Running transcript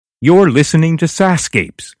You're listening to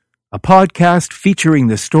Sascapes, a podcast featuring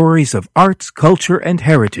the stories of arts, culture, and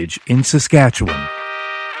heritage in Saskatchewan.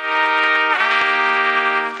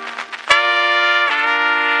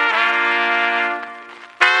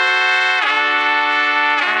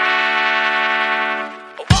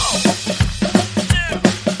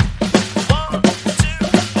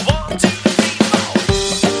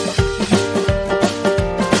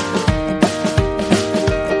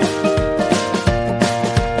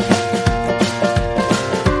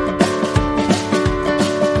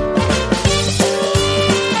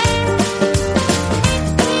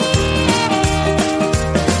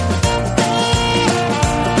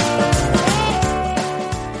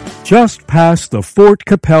 Just past the Fort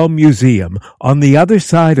Qu'Appelle Museum, on the other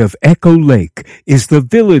side of Echo Lake, is the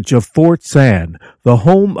village of Fort San, the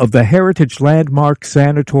home of the Heritage Landmark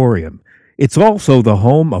Sanatorium. It's also the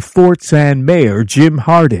home of Fort San Mayor Jim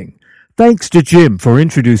Harding. Thanks to Jim for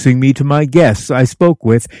introducing me to my guests I spoke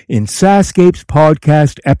with in Sascapes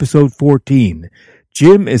Podcast Episode 14.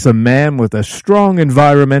 Jim is a man with a strong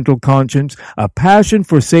environmental conscience, a passion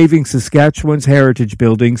for saving Saskatchewan's heritage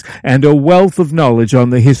buildings, and a wealth of knowledge on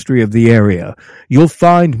the history of the area. You'll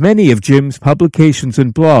find many of Jim's publications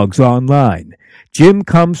and blogs online. Jim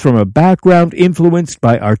comes from a background influenced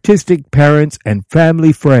by artistic parents and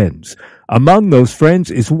family friends. Among those friends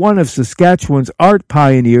is one of Saskatchewan's art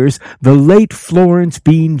pioneers, the late Florence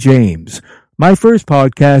Bean James. My first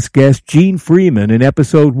podcast guest, Gene Freeman, in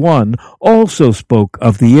Episode 1, also spoke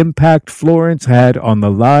of the impact Florence had on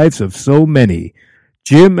the lives of so many.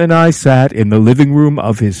 Jim and I sat in the living room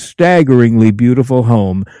of his staggeringly beautiful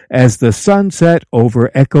home as the sun set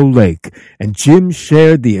over Echo Lake, and Jim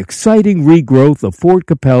shared the exciting regrowth of Fort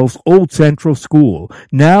Qu'Appelle's Old Central School,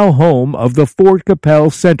 now home of the Fort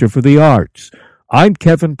Qu'Appelle Centre for the Arts. I'm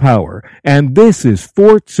Kevin Power, and this is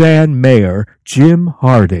Fort San Mayor Jim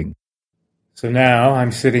Harding. So now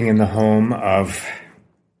I'm sitting in the home of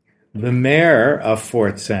the mayor of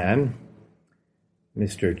Fort San,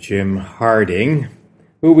 Mr. Jim Harding,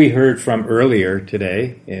 who we heard from earlier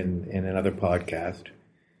today in another podcast.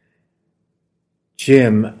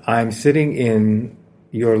 Jim, I'm sitting in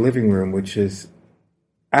your living room, which is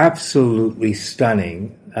absolutely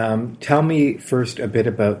stunning. Tell me first a bit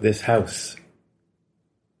about this house.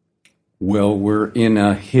 Well, we're in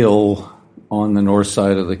a hill on the north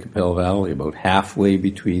side of the Qu'Appelle Valley, about halfway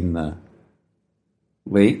between the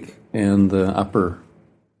lake and the upper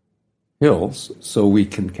hills, so we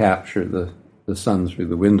can capture the sun through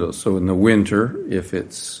the windows. So in the winter, if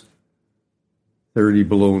it's 30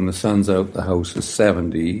 below and the sun's out, the house is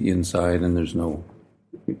 70 inside and there's no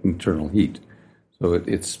internal heat. So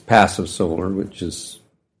it's passive solar, which is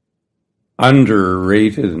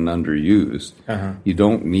underrated and underused. Uh-huh. You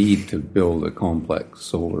don't need to build a complex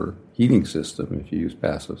solar heating system if you use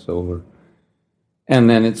passive solar. And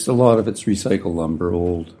then it's a lot of it's recycled lumber,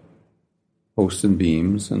 old posts and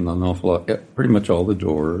beams, and an awful lot, pretty much all the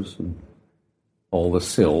doors and all the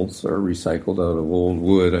sills are recycled out of old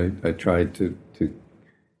wood. I tried to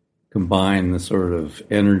combine the sort of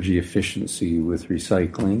energy efficiency with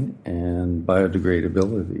recycling and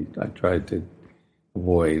biodegradability. I tried to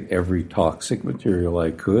avoid every toxic material I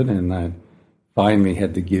could, and I finally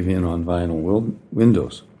had to give in on vinyl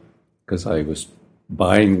windows because I was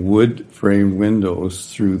buying wood-framed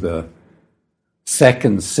windows through the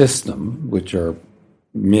second system, which are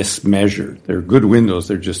mismeasured. They're good windows,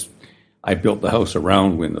 they're just, I built the house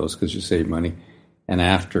around windows because you save money, and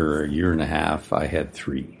after a year and a half, I had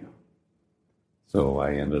 3. So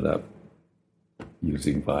I ended up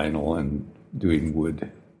using vinyl and doing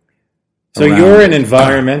wood. So you're an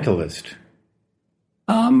environmentalist?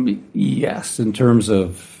 Yes, in terms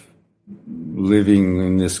of living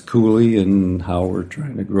in this coulee and how we're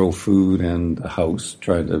trying to grow food and the house,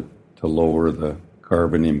 trying to lower the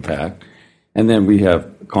carbon impact. And then we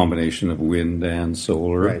have a combination of wind and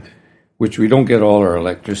solar, right, which we don't get all our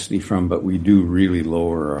electricity from, but we do really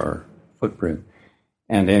lower our footprint.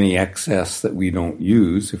 And any excess that we don't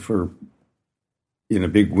use, if we're in a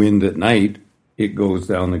big wind at night, it goes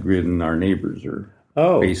down the grid and our neighbors are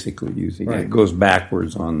basically using it. It goes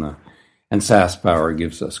backwards on the, and SaskPower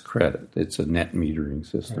gives us credit. It's a net metering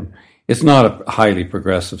system. Right. It's not a highly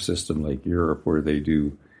progressive system like Europe where they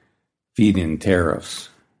do feed-in tariffs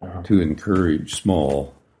to encourage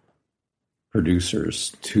small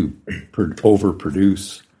producers to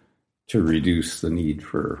overproduce to reduce the need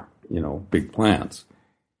for, big plants.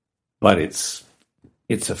 But it's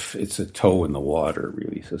a toe in the water,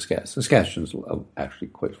 really. Saskatchewan's actually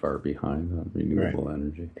quite far behind on renewable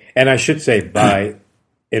energy. And I should say, by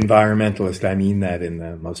environmentalist, I mean that in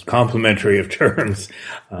the most complimentary of terms.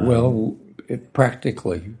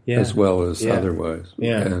 practically as well as otherwise.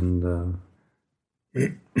 Yeah. And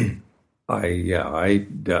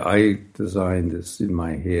I designed this in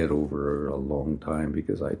my head over a long time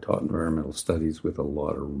because I taught environmental studies with a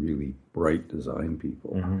lot of really bright design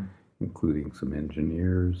people, including some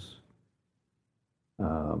engineers,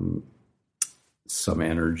 some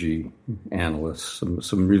energy analysts,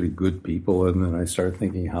 some really good people. And then I started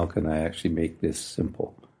thinking, how can I actually make this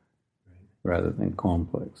simple rather than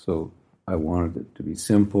complex? So I wanted it to be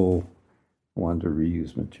simple. I wanted to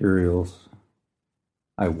reuse materials.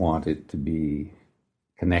 I wanted to be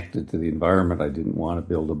connected to the environment. I didn't want to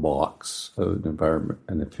build a box of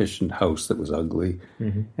an efficient house that was ugly.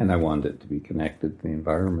 And I wanted it to be connected to the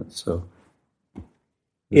environment. So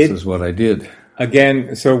this is what I did.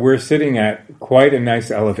 Again, so we're sitting at quite a nice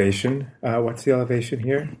elevation. What's the elevation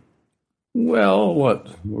here? Well, we're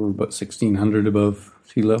about 1,600 above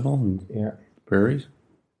sea level in prairies.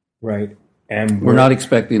 Right. And we're not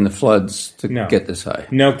expecting the floods to get this high.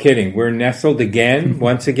 No kidding. We're nestled again.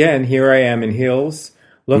 Once again, here I am in hills,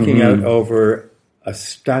 looking out over a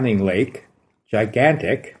stunning lake,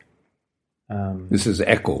 gigantic. This is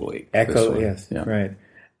Echo Lake. Echo, yes, right.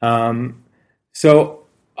 So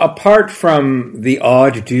apart from the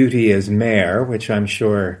odd duty as mayor, which I'm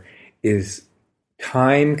sure is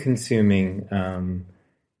time-consuming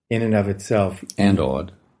in and of itself. And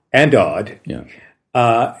odd. Yeah.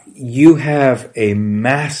 You have a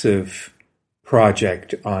massive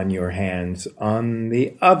project on your hands on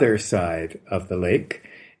the other side of the lake,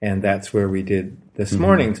 and that's where we did this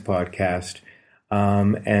morning's podcast,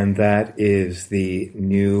 and that is the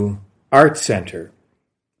new art center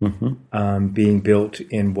being built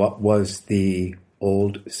in what was the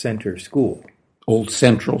old center school. Old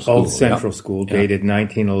Central School. Old Central School, dated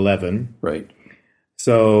 1911. Right.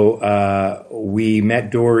 So we met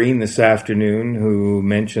Doreen this afternoon, who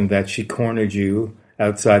mentioned that she cornered you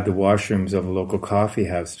outside the washrooms of a local coffee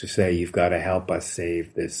house to say, you've got to help us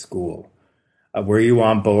save this school. Were you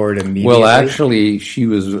on board immediately? Well, actually, she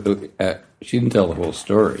was. She didn't tell the whole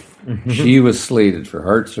story. She was slated for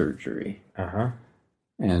heart surgery.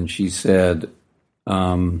 And she said,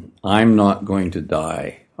 I'm not going to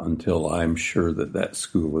die until I'm sure that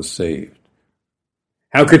school is saved.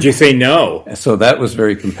 How could you say no? So that was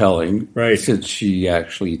very compelling, right? Since she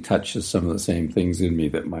actually touches some of the same things in me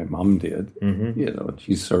that my mom did. You know,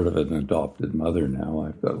 she's sort of an adopted mother now.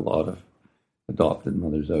 I've got a lot of adopted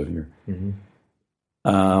mothers out here.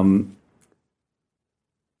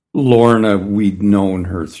 Lorna, we'd known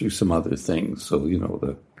her through some other things. So, you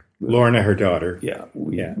know, Lorna, her daughter. Yeah,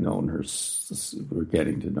 we'd known her. We're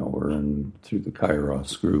getting to know her and through the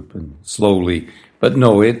Kairos group and slowly. But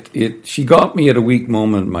no, she got me at a weak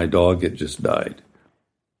moment. My dog had just died,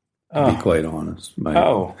 to be quite honest.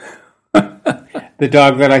 The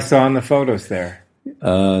dog that I saw in the photos there?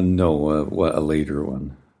 No, a later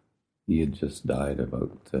one. He had just died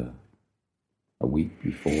about a week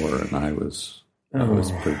before, and I was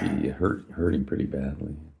pretty hurting pretty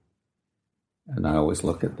badly. And I always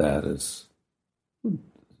look at that as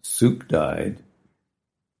Soup died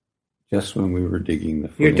just when we were digging the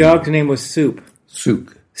footing. Your dog's name was Soup.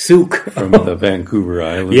 Souk. From the Vancouver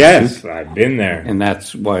Islands. Yes, I've been there. And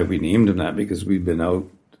that's why we named him that, because we'd been out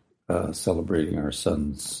celebrating our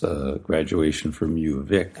son's graduation from U of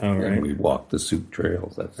Vic. And we walked the Souk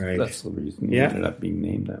trails. That's the reason he ended up being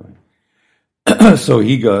named that way. So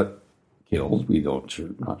he got killed. Not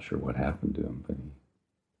sure what happened to him, but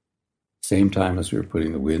same time as we were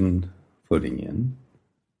putting the wind footing in,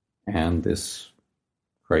 and this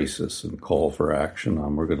crisis and call for action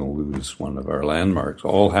on we're going to lose one of our landmarks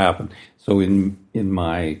all happened. So in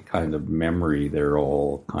my kind of memory, they're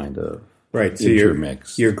all kind of so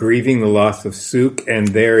intermixed. You're grieving the loss of Souk, and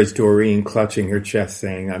there is Doreen clutching her chest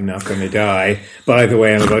saying, I'm not going to die. By the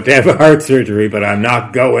way, I'm about to have a heart surgery, but I'm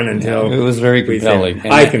not going until... it was very compelling.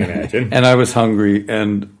 I can imagine. And I was hungry,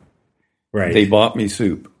 and they bought me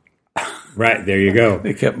soup. Right, there you go.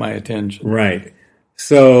 They kept my attention. Right.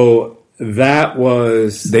 So that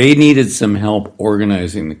was... They needed some help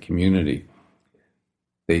organizing the community.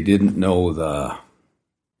 They didn't know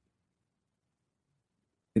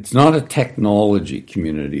it's not a technology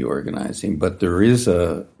community organizing, but there's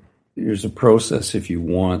a process if you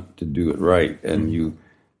want to do it right, and you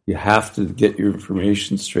have to get your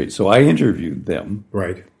information straight. So I interviewed them.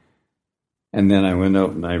 Right. And then I went out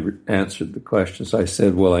and I answered the questions. I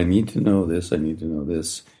said, well, I need to know this, I need to know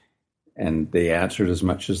this. And they answered as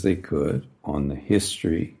much as they could on the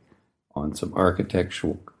history, on some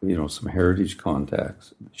architectural, some heritage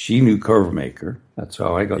contacts. She knew Curvemaker. That's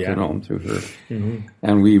how I got to know him, through her.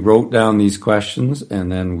 And we wrote down these questions,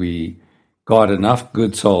 and then we got enough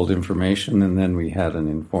good, solid information, and then we had an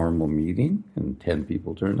informal meeting, and 10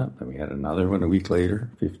 people turned up. Then we had another one a week later,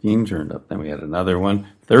 15 turned up. Then we had another one,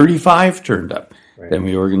 35 turned up. Right. Then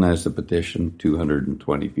we organized a petition,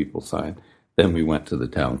 220 people signed. Then we went to the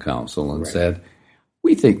town council and said,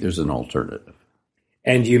 we think there's an alternative.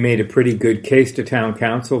 And you made a pretty good case to town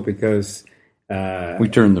council because... we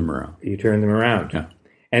turned them around. You turned them around. Yeah.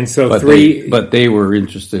 And so but they were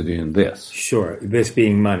interested in this. Sure, this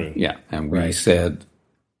being money. Yeah, and we said,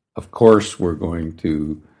 of course, we're going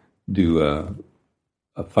to do a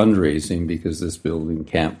fundraising because this building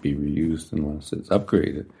can't be reused unless it's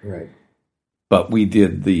upgraded. Right. But we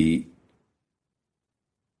did the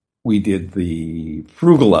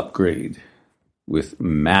frugal upgrade with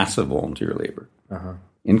massive volunteer labor,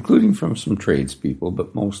 including from some tradespeople,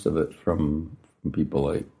 but most of it from people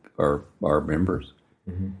like our members.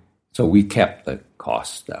 Mm-hmm. So we kept the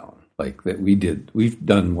costs down. Like that we've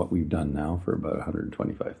done what we've done now for about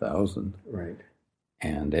 $125,000. Right.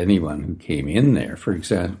 And anyone who came in there, for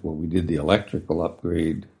example, we did the electrical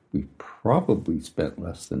upgrade, we probably spent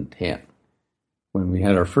less than 10. When we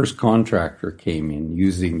had our first contractor came in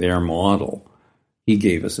using their model, he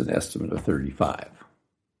gave us an estimate of 35.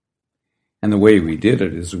 And the way we did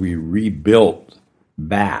it is we rebuilt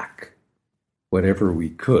back whatever we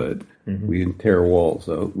could. Mm-hmm. We didn't tear walls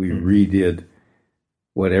out. We redid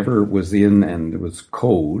whatever was in, and it was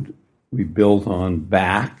code. We built on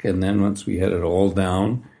back, and then once we had it all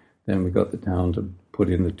down, then we got the town to put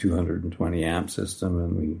in the 220 amp system,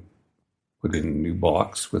 and we put in a new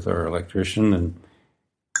box with our electrician, and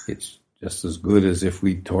it's just as good as if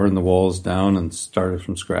we'd torn the walls down and started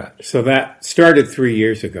from scratch. So that started 3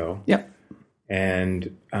 years ago. Yep.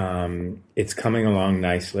 And it's coming along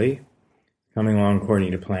nicely, coming along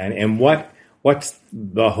according to plan. And what's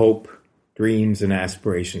the hope, dreams, and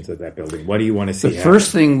aspirations of that building? What do you want to see happen? The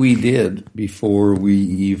first thing we did before we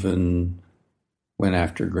even went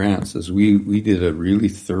after grants is we did a really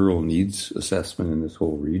thorough needs assessment in this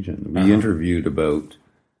whole region. We interviewed about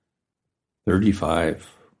 35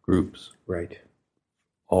 groups. Right.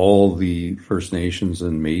 All the First Nations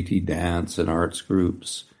and Métis dance and arts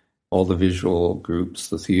groups, all the visual groups,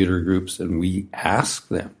 the theater groups, and we asked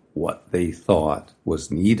them what they thought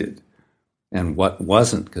was needed and what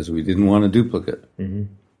wasn't, because we didn't want a duplicate.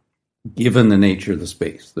 Mm-hmm. Given the nature of the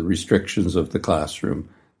space, the restrictions of the classroom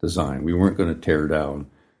design, we weren't going to tear down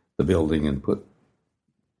the building and put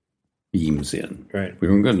beams in. Right. We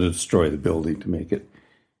weren't going to destroy the building to make it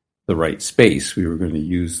the right space. We were going to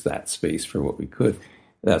use that space for what we could.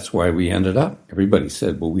 That's why we ended up, everybody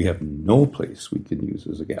said, well, we have no place we can use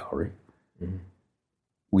as a gallery. Mm-hmm.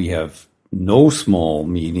 We have no small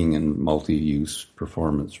meeting and multi-use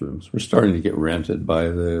performance rooms. We're starting to get rented by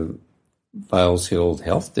the Files Hill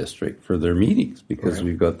Health District for their meetings because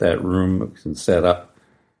we've got that room set up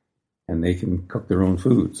and they can cook their own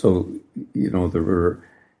food. So, there were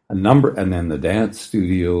a number, and then the dance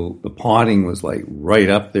studio, the potting was like right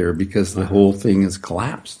up there because the whole thing has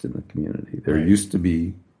collapsed in the community. There used to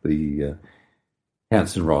be the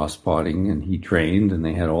Hanson Ross potting, and he trained, and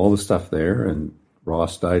they had all the stuff there, and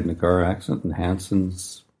Ross died in a car accident, and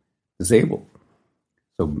Hanson's disabled.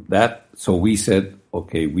 So we said,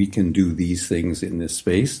 okay, we can do these things in this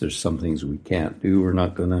space. There's some things we can't do. We're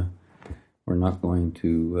not going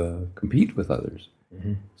to compete with others.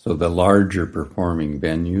 Mm-hmm. So the larger performing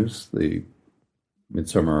venues, the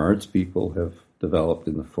Midsummer Arts people have developed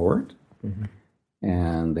in the fort,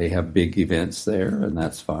 and they have big events there, and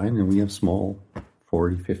that's fine. And we have small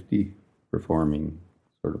 40, 50 performing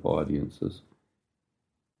sort of audiences.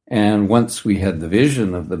 And once we had the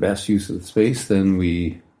vision of the best use of the space, then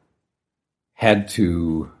we had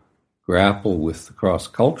to grapple with the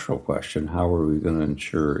cross-cultural question. How are we going to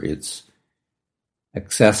ensure it's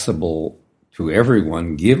accessible to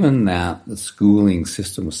everyone, given that the schooling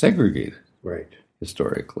system was segregated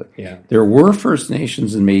historically? Yeah. There were First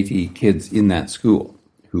Nations and Métis kids in that school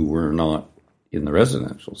who were not in the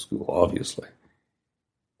residential school, obviously.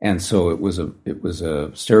 And so it was a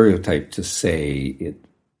stereotype to say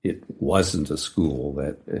it wasn't a school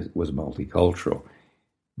that was multicultural.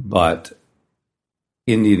 But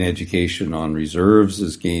Indian education on reserves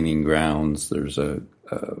is gaining grounds. There's the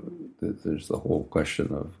whole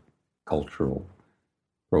question of cultural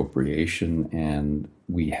appropriation, and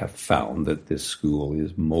we have found that this school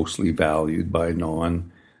is mostly valued by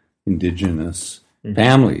non-Indigenous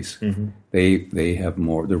families. Mm-hmm. They have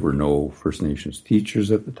more. There were no First Nations teachers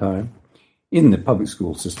at the time. In the public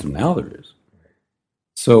school system now there is.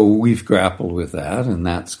 So we've grappled with that, and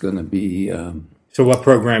that's going to be So what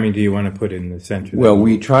programming do you want to put in the center? Well,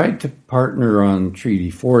 we tried to partner on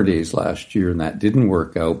Treaty 4 Days last year, and that didn't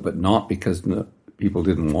work out, but not because the people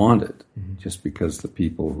didn't want it, just because the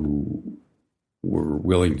people who were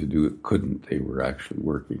willing to do it couldn't. They were actually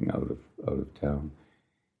working out of town.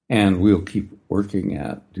 And we'll keep working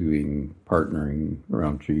at doing partnering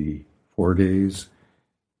around Treaty 4 Days,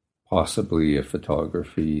 possibly a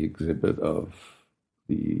photography exhibit of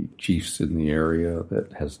the chiefs in the area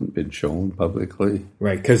that hasn't been shown publicly.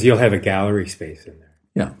 Right, because you'll have a gallery space in there.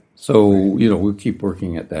 Yeah. So, we'll keep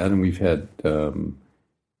working at that. And we've had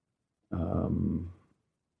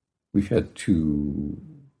two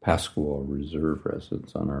Pasquale Reserve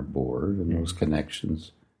residents on our board, and those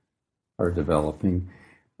connections are developing.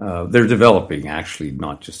 They're developing actually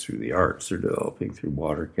not just through the arts, they're developing through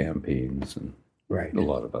water campaigns and a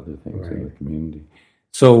lot of other things in the community.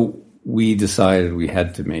 So we decided we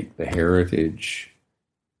had to make the heritage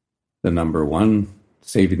the number one,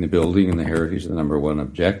 saving the building and the heritage the number one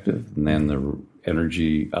objective, and then the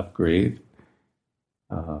energy upgrade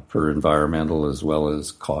for environmental as well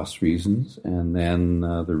as cost reasons, and then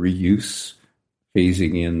the reuse,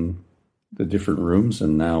 phasing in the different rooms,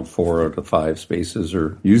 and now 4 out of 5 spaces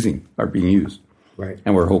are being used. Right.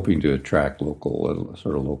 And we're hoping to attract local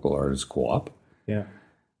artist co-op. Yeah.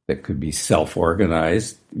 That could be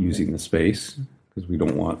self-organized using the space, because we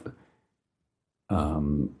don't want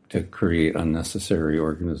to create unnecessary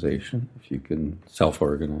organization if you can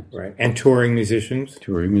self-organize. Right. And touring musicians.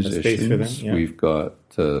 A space for them. Yeah. We've got,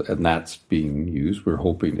 and that's being used. We're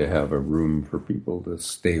hoping to have a room for people to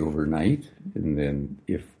stay overnight. And then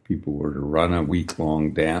if people were to run a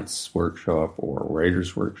week-long dance workshop or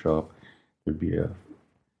writer's workshop, there'd be a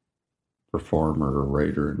performer or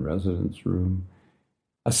writer in residence room.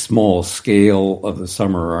 A small scale of the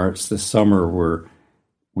summer arts. This summer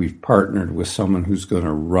we've partnered with someone who's going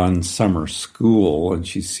to run summer school, and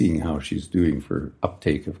she's seeing how she's doing for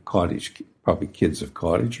uptake of probably kids of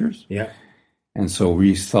cottagers. Yeah. And so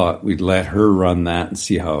we thought we'd let her run that and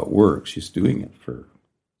see how it works. She's doing it for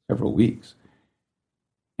several weeks.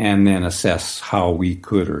 And then assess how we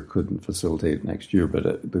could or couldn't facilitate it next year.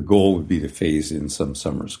 But the goal would be to phase in some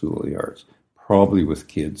summer school of the arts, probably with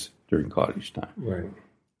kids during cottage time. Right.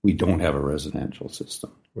 We don't have a residential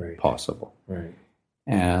system possible. Right.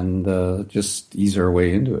 And just ease our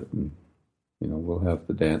way into it. And, we'll have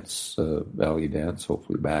the dance, Valley Dance,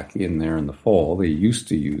 hopefully back in there in the fall. They used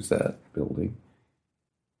to use that building.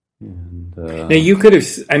 And now you could have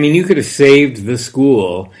saved the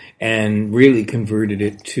school and really converted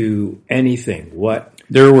it to anything.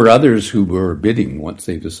 There were others who were bidding once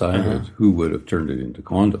they decided who would have turned it into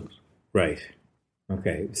condos. Right.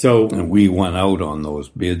 Okay. So, and we went out on those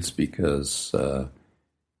bids because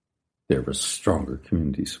there was stronger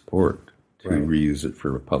community support to reuse it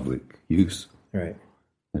for public use, than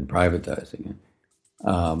privatizing it.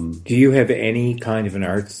 Do you have any kind of an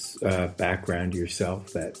arts background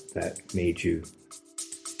yourself that made you?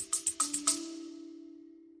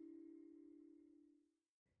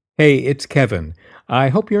 Hey, it's Kevin. I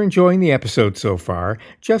hope you're enjoying the episode so far.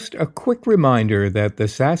 Just a quick reminder that the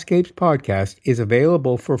Sascapes podcast is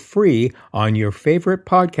available for free on your favorite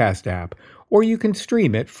podcast app, or you can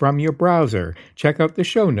stream it from your browser. Check out the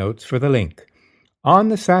show notes for the link. On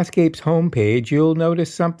the Sascapes homepage, you'll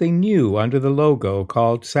notice something new under the logo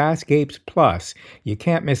called Sascapes Plus. You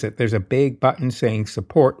can't miss it. There's a big button saying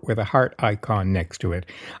support with a heart icon next to it.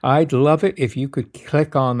 I'd love it if you could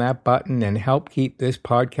click on that button and help keep this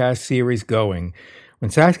podcast series going. When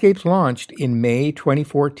Sascapes launched in May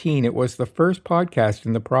 2014, it was the first podcast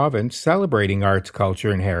in the province celebrating arts, culture,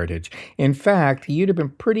 and heritage. In fact, you'd have been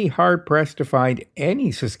pretty hard-pressed to find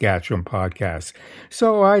any Saskatchewan podcasts.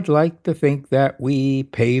 So I'd like to think that we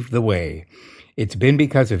paved the way. It's been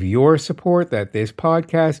because of your support that this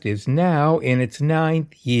podcast is now in its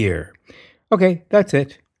 9th year. Okay, that's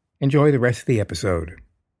it. Enjoy the rest of the episode.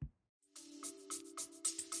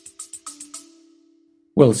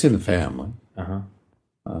 Well, it's in the family.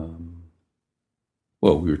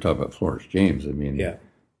 Well, we were talking about Florence James. I mean,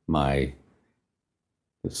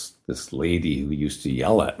 this lady who used to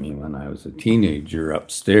yell at me when I was a teenager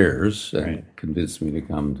upstairs and convinced me to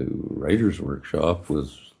come to writer's workshop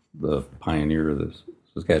was the pioneer of the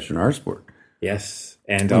Saskatchewan Arts Board. Yes,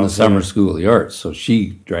 and the Summer School of the Arts. So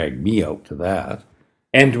she dragged me out to that.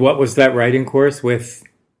 And what was that writing course with?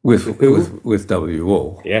 With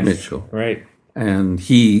W.O. Mitchell, right? And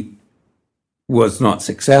he was not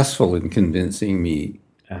successful in convincing me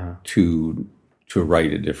to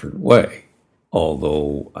write a different way.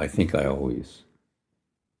 Although I think I always,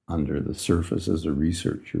 under the surface as a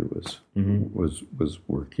researcher, was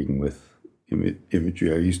working with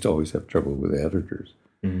imagery. I used to always have trouble with editors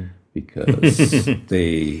because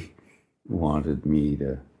they wanted me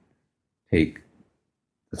to take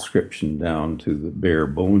description down to the bare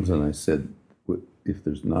bones, and I said, if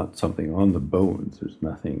there's not something on the bones, there's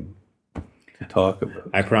nothing to talk about.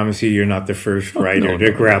 I promise you're not the first writer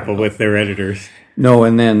to grapple with their editors. No,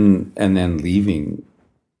 and then leaving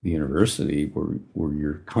the university where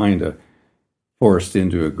you're kind of forced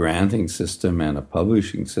into a granting system and a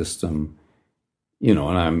publishing system,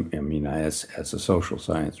 and as a social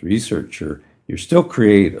science researcher, you're still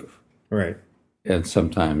creative. Right. And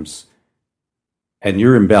sometimes, and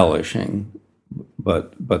you're embellishing,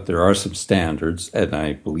 but there are some standards, and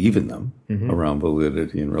I believe in them, around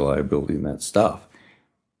validity and reliability and that stuff.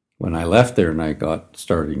 When I left there and I got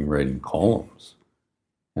starting writing columns,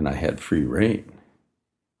 and I had free rein,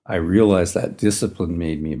 I realized that discipline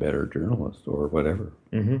made me a better journalist or whatever,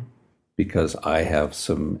 because I have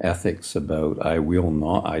some ethics about I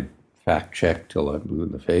fact check till I'm blue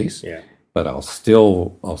in the face, but I'll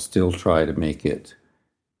still try to make it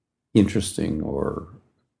interesting or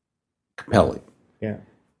compelling. Yeah.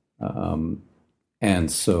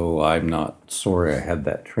 And so I'm not sorry I had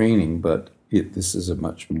that training, but this is a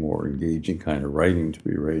much more engaging kind of writing, to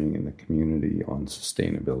be writing in the community on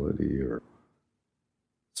sustainability.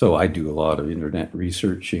 So I do a lot of internet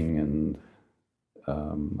researching, and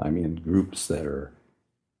I'm in groups that are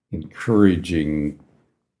encouraging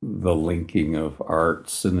the linking of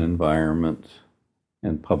arts and environment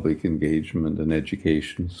and public engagement and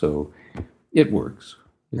education. So it works.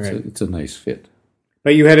 It's a nice fit.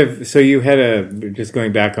 But just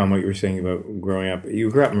going back on what you were saying about growing up, you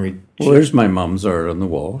grew up in... Well, there's my mom's art on the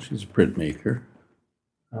wall. She's a printmaker.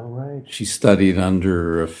 Oh, right. She studied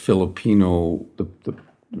under a Filipino, the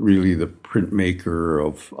printmaker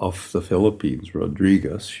of the Philippines,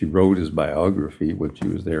 Rodriguez. She wrote his biography when she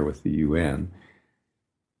was there with the UN.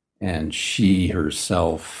 And she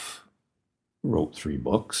herself wrote 3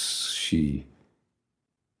 books. She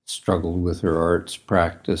struggled with her arts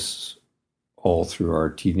practice all through our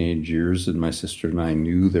teenage years, and my sister and I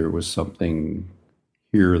knew there was something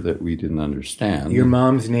here that we didn't understand. Your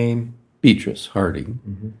mom's name? Beatrice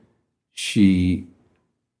Harding. She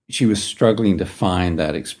was struggling to find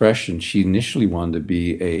that expression. She initially wanted to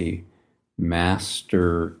be a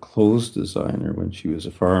master clothes designer when she was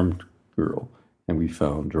a farm girl, and we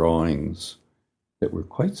found drawings that were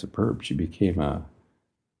quite superb. She became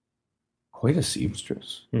quite a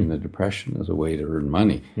seamstress in the Depression as a way to earn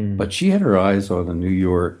money. But she had her eyes on a New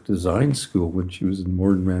York design school when she was in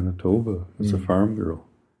Morden, Manitoba as a farm girl.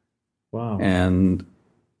 Wow. And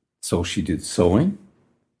so she did sewing.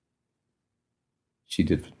 She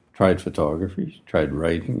tried photography, she tried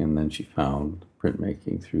writing, and then she found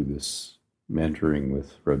printmaking through this mentoring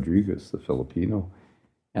with Rodriguez, the Filipino.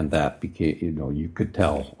 And that became, you could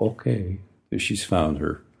tell, okay, that she's found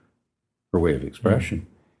her way of expression.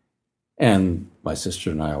 And my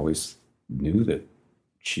sister and I always knew that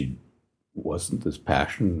she wasn't as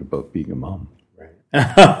passionate about being a mom. Right.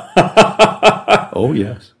 Oh,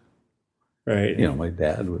 yes. Right. My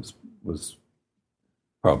dad was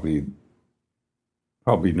probably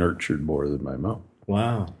nurtured more than my mom.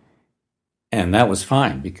 Wow. And that was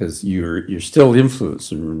fine, because you're still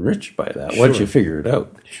influenced and enriched by that once you figure it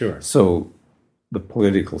out. Sure. So the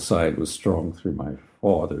political side was strong through my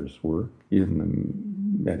father's work in the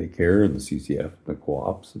Medicare and the CCF, the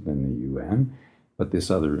co-ops, and then the UN. But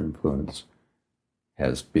this other influence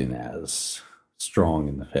has been as strong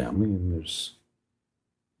in the family, and there's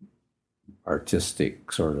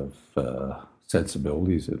artistic sort of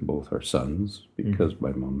sensibilities in both our sons because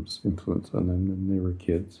my mom's influence on them when they were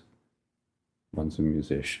kids. One's a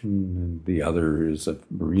musician, and the other is a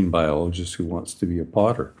marine biologist who wants to be a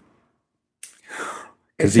potter.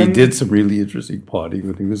 Because he did some really interesting potting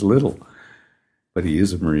when he was little. But he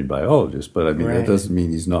is a marine biologist. But, that doesn't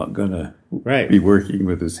mean he's not going to be working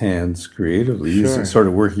with his hands creatively. He's sort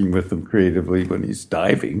of working with them creatively when he's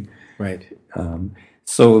diving. Right.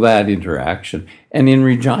 So that interaction. And in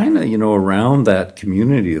Regina, around that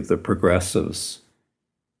community of the progressives,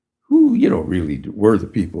 who, really were the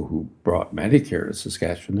people who brought Medicare to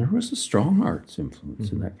Saskatchewan, there was a strong arts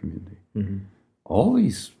influence in that community. All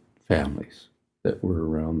these families that were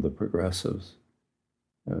around the progressives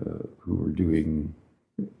who were doing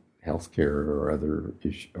healthcare or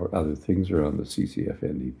other things around the CCF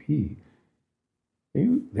NDP,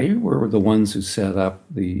 they were the ones who set up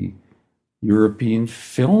the European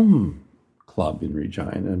Film Club in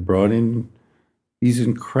Regina and brought in these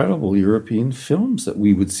incredible European films that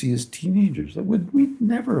we would see as teenagers. We'd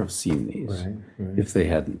never have seen these if they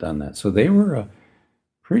hadn't done that. So they were a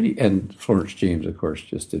pretty, and Florence James, of course,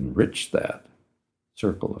 just enriched that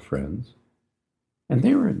circle of friends. And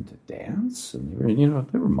they were into dance, and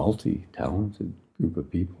they were multi-talented group of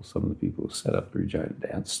people. Some of the people who set up the Regina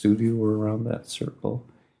Dance Studio were around that circle.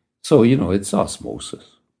 So, it's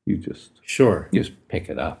osmosis. You just pick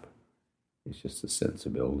it up. It's just a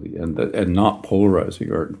sensibility, and not polarizing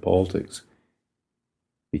art and politics,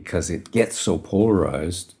 because it gets so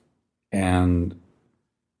polarized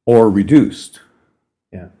or reduced.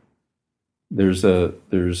 Yeah.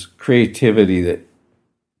 There's creativity that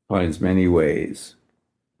finds many ways.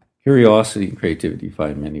 Curiosity and creativity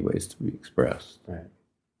find many ways to be expressed. Right.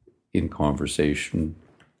 In conversation,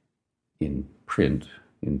 in print,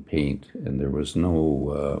 in paint, and there was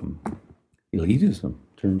no elitism in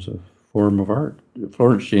terms of form of art.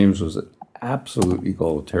 Florence James was absolutely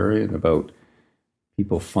egalitarian about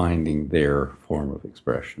people finding their form of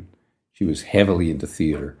expression. She was heavily into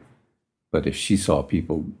theater, but if she saw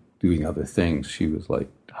people doing other things, she was like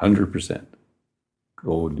 100%.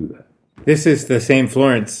 Go and do that. This is the same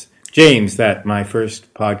Florence James that my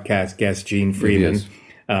first podcast guest, Gene Freeman,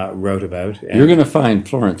 wrote about. You're going to find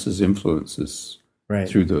Florence's influences right.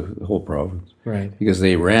 through the whole province. Right. Because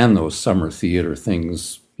they ran those summer theater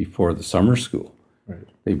things before the summer school. Right.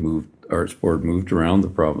 Arts Board moved around the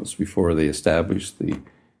province before they established the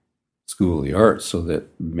School of the Arts, so that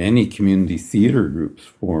many community theater groups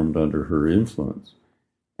formed under her influence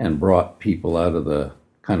and brought people out of the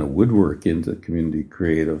kind of woodwork into community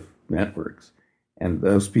creative networks. And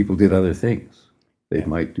those people did other things. They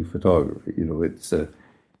might do photography.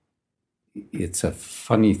 It's a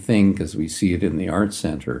funny thing because we see it in the Arts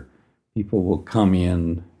Center. People will come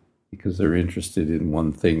in because they're interested in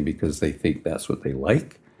one thing because they think that's what they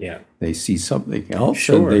like. Yeah. They see something else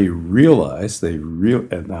and they realize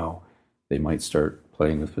and now they might start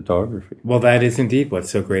playing with photography. Well, that is indeed what's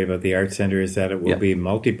so great about the Art Center, is that it will be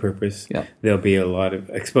multi-purpose. Yeah. There'll be a lot of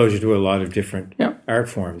exposure to a lot of different art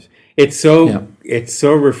forms. It's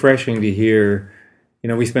so refreshing to hear.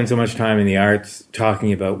 We spend so much time in the arts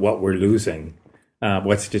talking about what we're losing,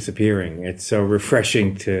 what's disappearing. It's so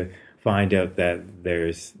refreshing to find out that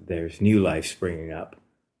there's new life springing up.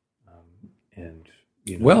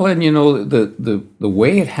 Well, and the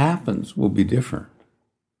way it happens will be different.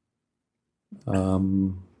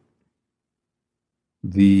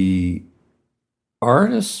 The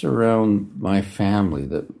artists around my family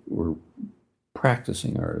that were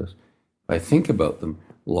practicing artists, if I think about them,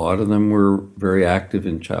 a lot of them were very active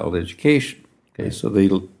in child education. Okay, so they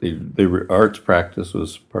were, arts practice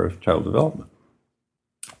was part of child development.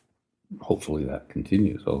 Hopefully that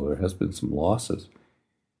continues, although there has been some losses.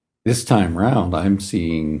 This time round, I'm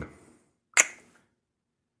seeing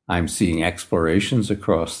explorations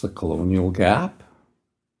across the colonial gap.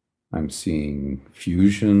 I'm seeing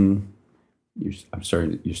fusion. You're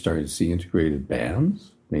starting to see integrated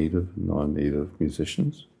bands, native and non-native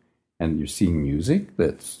musicians, and you're seeing music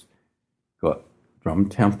that's got drum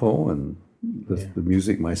tempo, and the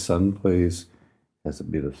music my son plays has a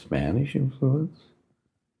bit of Spanish influence.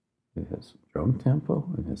 It has some drum tempo,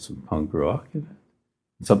 it has some punk rock in it.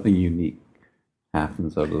 Something unique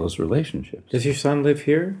happens out of those relationships. Does your son live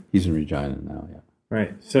here? He's in Regina now, yeah.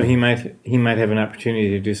 Right. So he might have an opportunity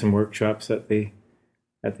to do some workshops at the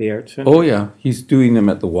Art Center? Oh, yeah. He's doing them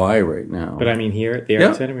at the Y right now. But I mean here at the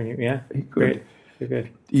Art Center? Yeah. Great.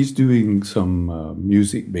 Good. He's doing some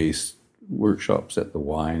music-based workshops at the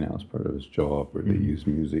Y now as part of his job, where they use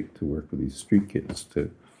music to work with these street kids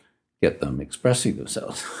to get them expressing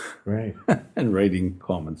themselves. Right. And writing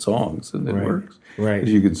common songs, and it works. Right.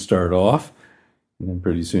 Because you can start off, and then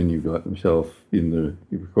pretty soon you've got himself in the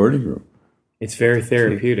recording room. It's very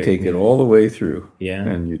therapeutic. Take it all the way through. Yeah.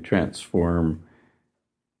 And you transform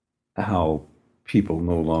how people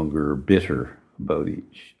no longer are bitter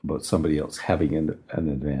about somebody else having an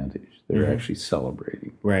advantage. They're actually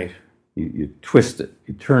celebrating. Right. You twist it.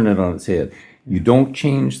 You turn it on its head. You don't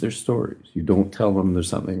change their stories. You don't tell them there's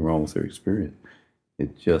something wrong with their experience.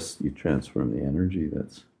 It just, you transform the energy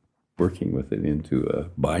that's working with it into a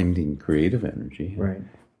binding creative energy. Right.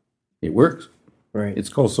 It works. Right. It's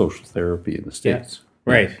called social therapy in the States.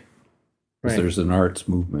 Yeah. Right. There's an arts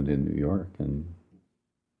movement in New York and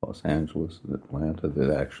Los Angeles and Atlanta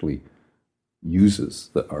that actually uses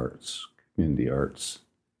the arts, community arts,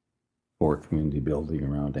 for community building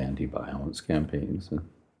around anti-violence campaigns.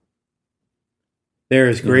 There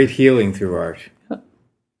is great healing through art. Yeah.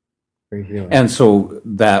 Great healing. And so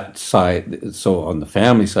that side, so on the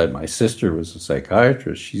family side, my sister was a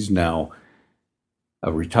psychiatrist. She's now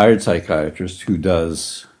a retired psychiatrist who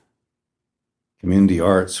does community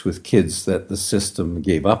arts with kids that the system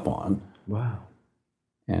gave up on. Wow.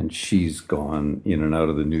 And she's gone in and out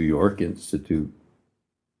of the New York Institute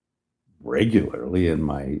regularly,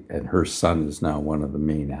 and her son is now one of the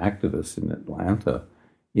main activists in Atlanta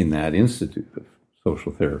in that Institute of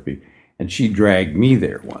Social Therapy. And she dragged me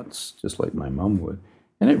there once, just like my mom would.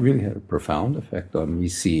 And it really had a profound effect on me,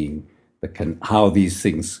 seeing how these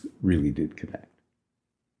things really did connect.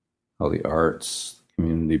 How the arts, the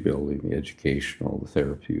community building, the educational, the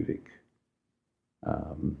therapeutic,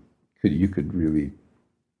 you could really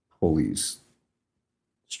pull these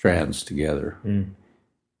strands together.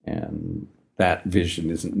 And that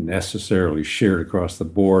vision isn't necessarily shared across the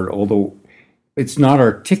board, although it's not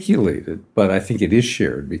articulated, but I think it is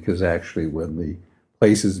shared, because actually when the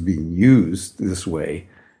place is being used this way,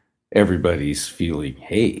 everybody's feeling,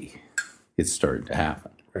 hey, it's starting to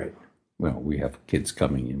happen. Right. Well, we have kids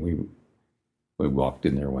coming in. We walked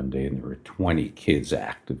in there one day and there were 20 kids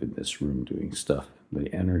active in this room doing stuff.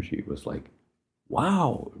 The energy was like,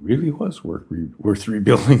 wow, it really was worth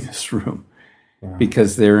rebuilding this room. Wow.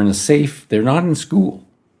 Because they're not in school.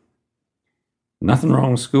 Nothing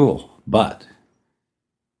wrong with school, but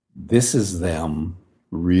this is them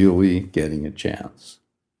really getting a chance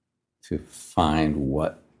to find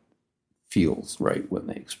what feels right when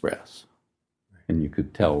they express. And you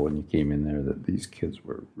could tell when you came in there that these kids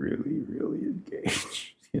were really, really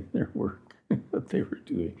engaged in their work, what they were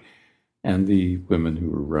doing. And the women who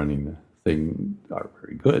were running the thing are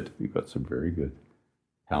very good. We've got some very good,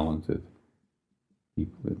 talented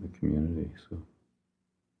people in the community. So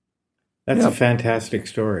that's a fantastic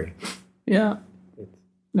story. Yeah.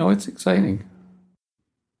 No, it's exciting.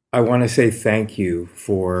 I want to say thank you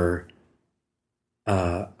for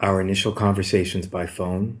our initial conversations by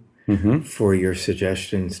phone, for your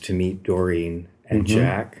suggestions to meet Doreen and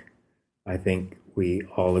Jack. I think we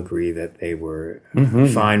all agree that they were a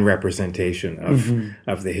fine representation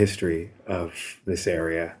of the history of this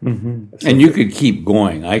area. So and you could keep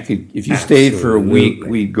going. If you stayed for a week,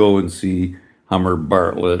 we'd go and see Hummer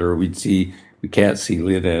Bartlett, or we can't see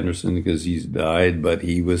Lynn Anderson because he's died, but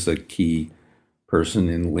he was a key person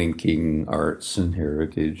in linking arts and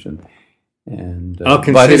heritage,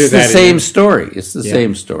 but it's the same story. It's the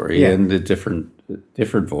same story and a different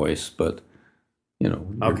voice, but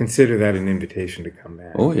I'll consider that an invitation to come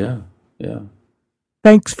back. Oh yeah.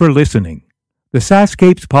 Thanks for listening. The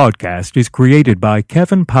Sascapes podcast is created by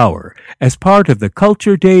Kevin Power as part of the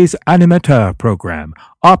Culture Days Animateur program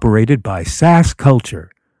operated by SAS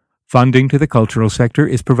Culture. Funding to the cultural sector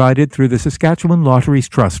is provided through the Saskatchewan Lotteries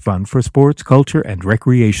Trust Fund for Sports, Culture, and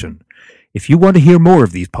Recreation. If you want to hear more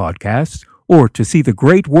of these podcasts, or to see the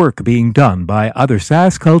great work being done by other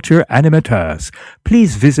SAS Culture animateurs,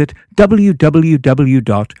 please visit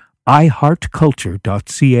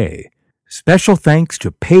www.iheartculture.ca. Special thanks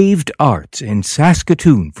to Paved Arts in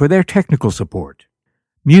Saskatoon for their technical support.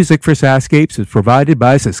 Music for Sascapes is provided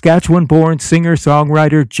by Saskatchewan-born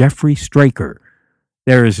singer-songwriter Jeffrey Straker.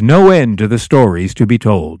 There is no end to the stories to be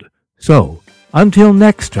told. So, until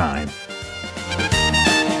next time,